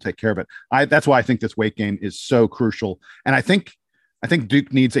home game, we'll take care of it. That's why I think this Wake game is so crucial, and I think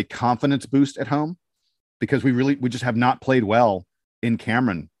Duke needs a confidence boost at home, because we just have not played well in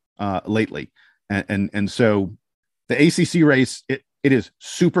Cameron lately. And so the ACC race, it is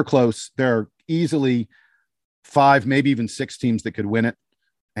super close. There are easily 5, maybe even 6 teams that could win it.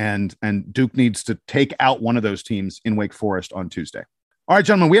 And Duke needs to take out one of those teams in Wake Forest on Tuesday. All right,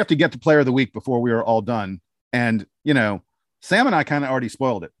 gentlemen, we have to get to player of the week before we are all done. And, Sam and I kind of already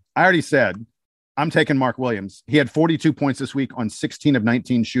spoiled it. I already said, I'm taking Mark Williams. He had 42 points this week on 16 of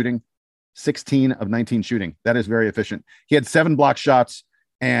 19 shooting. 16 of 19 shooting. That is very efficient. He had 7 block shots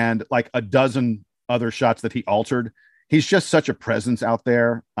and like a dozen other shots that he altered. He's just such a presence out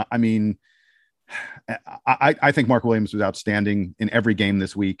there. I mean, I think Mark Williams was outstanding in every game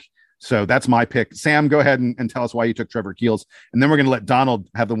this week. So that's my pick. Sam, go ahead and tell us why you took Trevor Keels. And then we're going to let Donald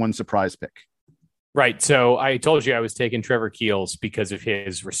have the one surprise pick. Right. So I told you I was taking Trevor Keels because of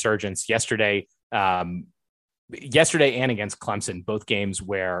his resurgence yesterday. Yesterday and against Clemson, both games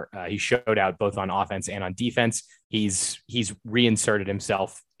where he showed out both on offense and on defense. He's reinserted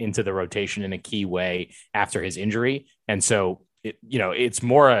himself into the rotation in a key way after his injury. And so, it's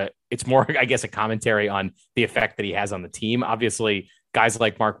more, I guess, a commentary on the effect that he has on the team. Obviously, guys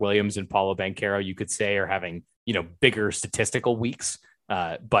like Mark Williams and Paulo Banchero, you could say, are having, bigger statistical weeks.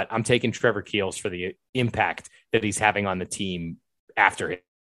 But I'm taking Trevor Keels for the impact that he's having on the team after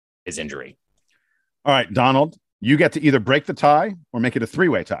his injury. All right, Donald, you get to either break the tie or make it a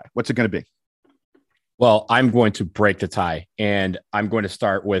 3-way tie. What's it going to be? Well, I'm going to break the tie, and I'm going to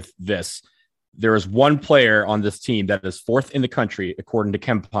start with this. There is one player on this team that is 4th in the country, according to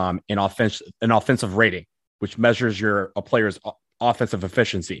KenPom, in offensive rating, which measures a player's offensive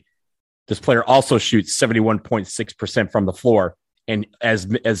efficiency. This player also shoots 71.6% from the floor. And as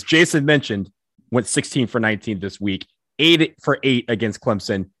Jason mentioned, went 16 for 19 this week, 8 for 8 against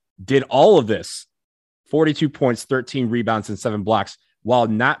Clemson, did all of this, 42 points, 13 rebounds, and 7 blocks, while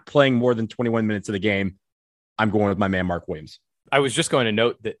not playing more than 21 minutes of the game. I'm going with my man, Mark Williams. I was just going to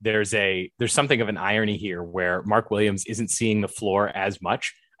note that there's something of an irony here where Mark Williams isn't seeing the floor as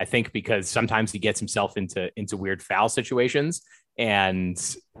much. I think because sometimes he gets himself into weird foul situations, and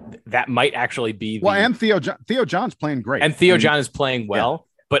that might actually be and Theo John's playing great, and Theo John is playing well. Yeah.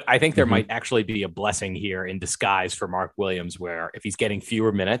 But I think there might actually be a blessing here in disguise for Mark Williams, where if he's getting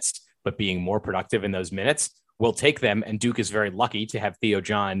fewer minutes but being more productive in those minutes, we'll take them. And Duke is very lucky to have Theo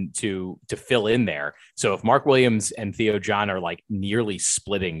John to fill in there. So if Mark Williams and Theo John are like nearly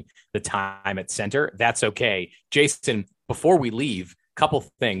splitting the time at center, that's okay. Jason, before we leave, couple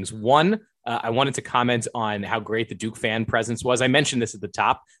things. One, I wanted to comment on how great the Duke fan presence was. I mentioned this at the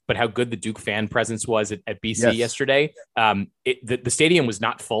top, but how good the Duke fan presence was at BC yesterday. The stadium was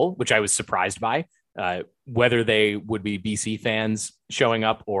not full, which I was surprised by. Whether they would be BC fans showing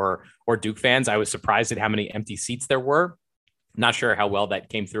up or Duke fans, I was surprised at how many empty seats there were. Not sure how well that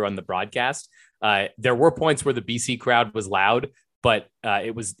came through on the broadcast. There were points where the BC crowd was loud, but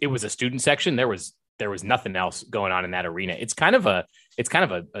it was a student section. There was nothing else going on in that arena. It's kind of a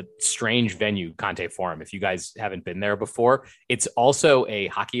strange venue, Conte Forum. If you guys haven't been there before, it's also a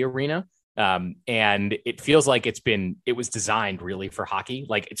hockey arena. And it feels like it was designed really for hockey.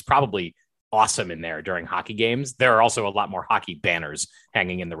 Like it's probably awesome in there during hockey games. There are also a lot more hockey banners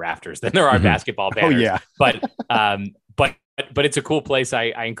hanging in the rafters than there are basketball banners. Oh, yeah. But it's a cool place.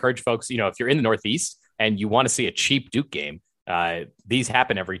 I encourage folks, if you're in the Northeast and you want to see a cheap Duke game, these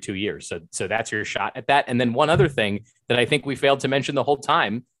happen every 2 years. So that's your shot at that. And then one other thing that I think we failed to mention the whole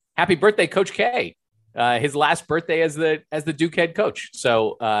time, happy birthday, Coach K. His last birthday as the Duke head coach.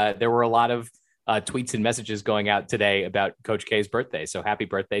 So there were a lot of tweets and messages going out today about Coach K's birthday. So happy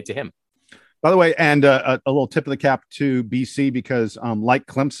birthday to him. By the way, and a little tip of the cap to BC, because like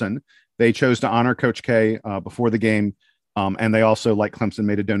Clemson, they chose to honor Coach K before the game. And they also, like Clemson,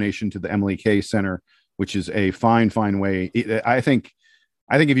 made a donation to the Emily K Center, which is a fine way. I think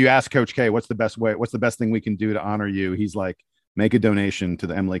if you ask Coach K, what's the best thing we can do to honor you? He's like, make a donation to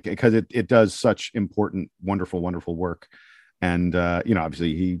the Emily K, because it does such important, wonderful work. And,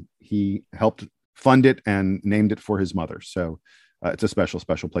 obviously he helped fund it and named it for his mother. So it's a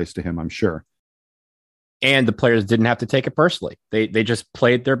special place to him, I'm sure. And the players didn't have to take it personally. They just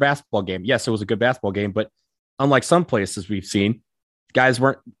played their basketball game. Yes, it was a good basketball game, but unlike some places we've seen, guys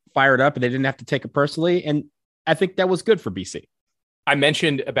weren't fired up and they didn't have to take it personally. And I think that was good for BC. I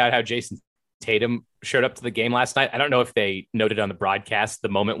mentioned about how Jason Tatum showed up to the game last night. I don't know if they noted on the broadcast the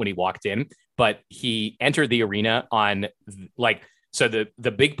moment when he walked in, but he entered the arena on so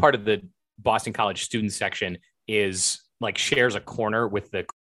the big part of the Boston College student section is shares a corner with the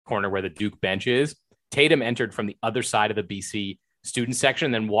corner where the Duke bench is. Tatum entered from the other side of the BC student section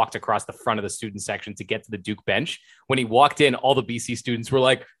and then walked across the front of the student section to get to the Duke bench. When he walked in, all the BC students were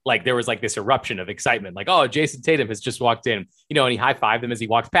like there was this eruption of excitement, oh, Jason Tatum has just walked in, and he high-fived them as he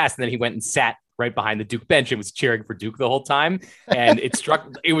walked past, and then he went and sat right behind the Duke bench and was cheering for Duke the whole time. And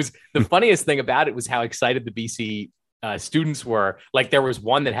it was the funniest thing about it was how excited the BC students were. There was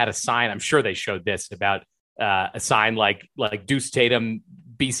one that had a sign, I'm sure they showed this, about a sign like Deuce Tatum,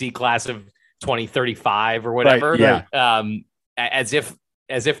 BC class of 2035 or whatever. Right, yeah. As if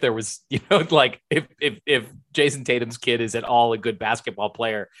there was, if Jason Tatum's kid is at all a good basketball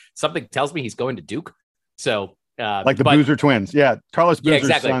player, something tells me he's going to Duke. So the Boozer twins. Yeah. Carlos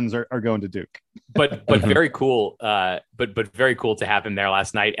Boozer's sons are going to Duke. But very cool. But very cool to have him there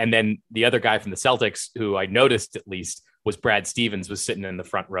last night. And then the other guy from the Celtics, who I noticed at least, was Brad Stevens, was sitting in the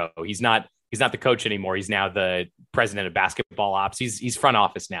front row. He's not the coach anymore. He's now the president of basketball ops. He's front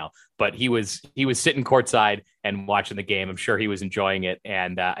office now, but he was sitting courtside and watching the game. I'm sure he was enjoying it.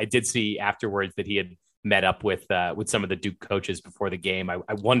 And I did see afterwards that he had met up with some of the Duke coaches before the game.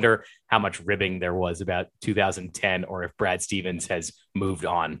 I wonder how much ribbing there was about 2010, or if Brad Stevens has moved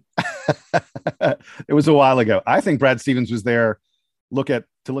on. It was a while ago. I think Brad Stevens was there to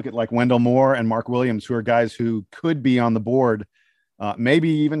look at like Wendell Moore and Mark Williams, who are guys who could be on the board. Maybe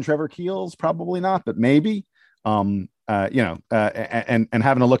even Trevor Keels, probably not, but maybe, and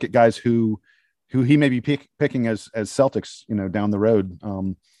having a look at guys who he may be picking as Celtics, down the road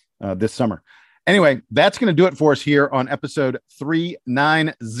this summer. Anyway, that's going to do it for us here on episode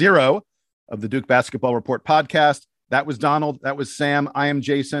 390 of the Duke Basketball Report podcast. That was Donald. That was Sam. I am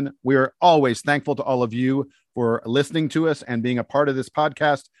Jason. We are always thankful to all of you for listening to us and being a part of this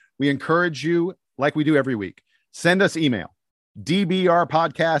podcast. We encourage you, like we do every week, send us email,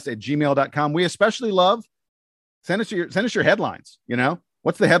 dbrpodcast@gmail.com. We especially love, send us your headlines.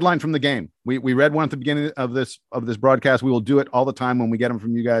 What's the headline from the game? We read one at the beginning of this broadcast. We will do it all the time when we get them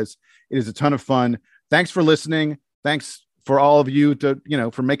from you guys. It is a ton of fun. Thanks for listening. Thanks for all of you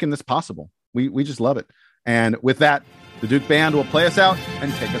for making this possible. We just love it. And with that, the Duke Band will play us out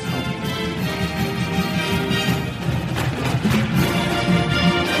and take us home.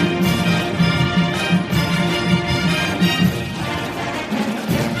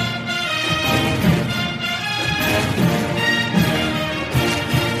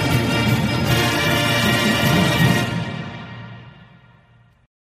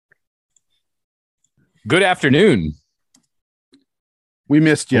 Good afternoon. We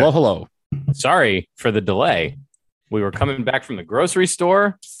missed you. Hello. Sorry for the delay. We were coming back from the grocery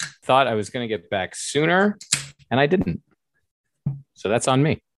store. Thought I was going to get back sooner, and I didn't. So that's on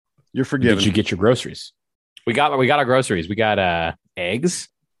me. You're forgiven. Did you get your groceries? We got our groceries. We got eggs,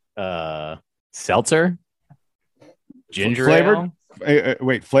 seltzer, ginger flavored. ale.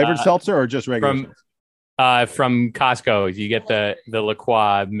 Wait, flavored seltzer or just regular? From Costco, you get the La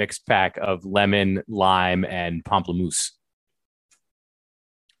Croix mixed pack of lemon, lime, and pamplemousse.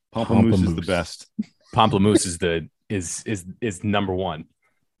 Pamplemousse is the best. Pamplemousse is number one.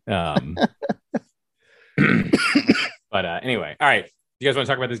 But anyway, all right. You guys want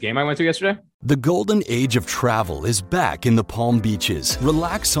to talk about this game I went to yesterday? The golden age of travel is back in the Palm Beaches.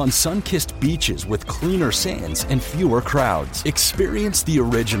 Relax on sun-kissed beaches with cleaner sands and fewer crowds. Experience the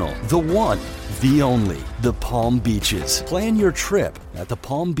original, the one, the only, the Palm Beaches. Plan your trip at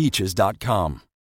thepalmbeaches.com.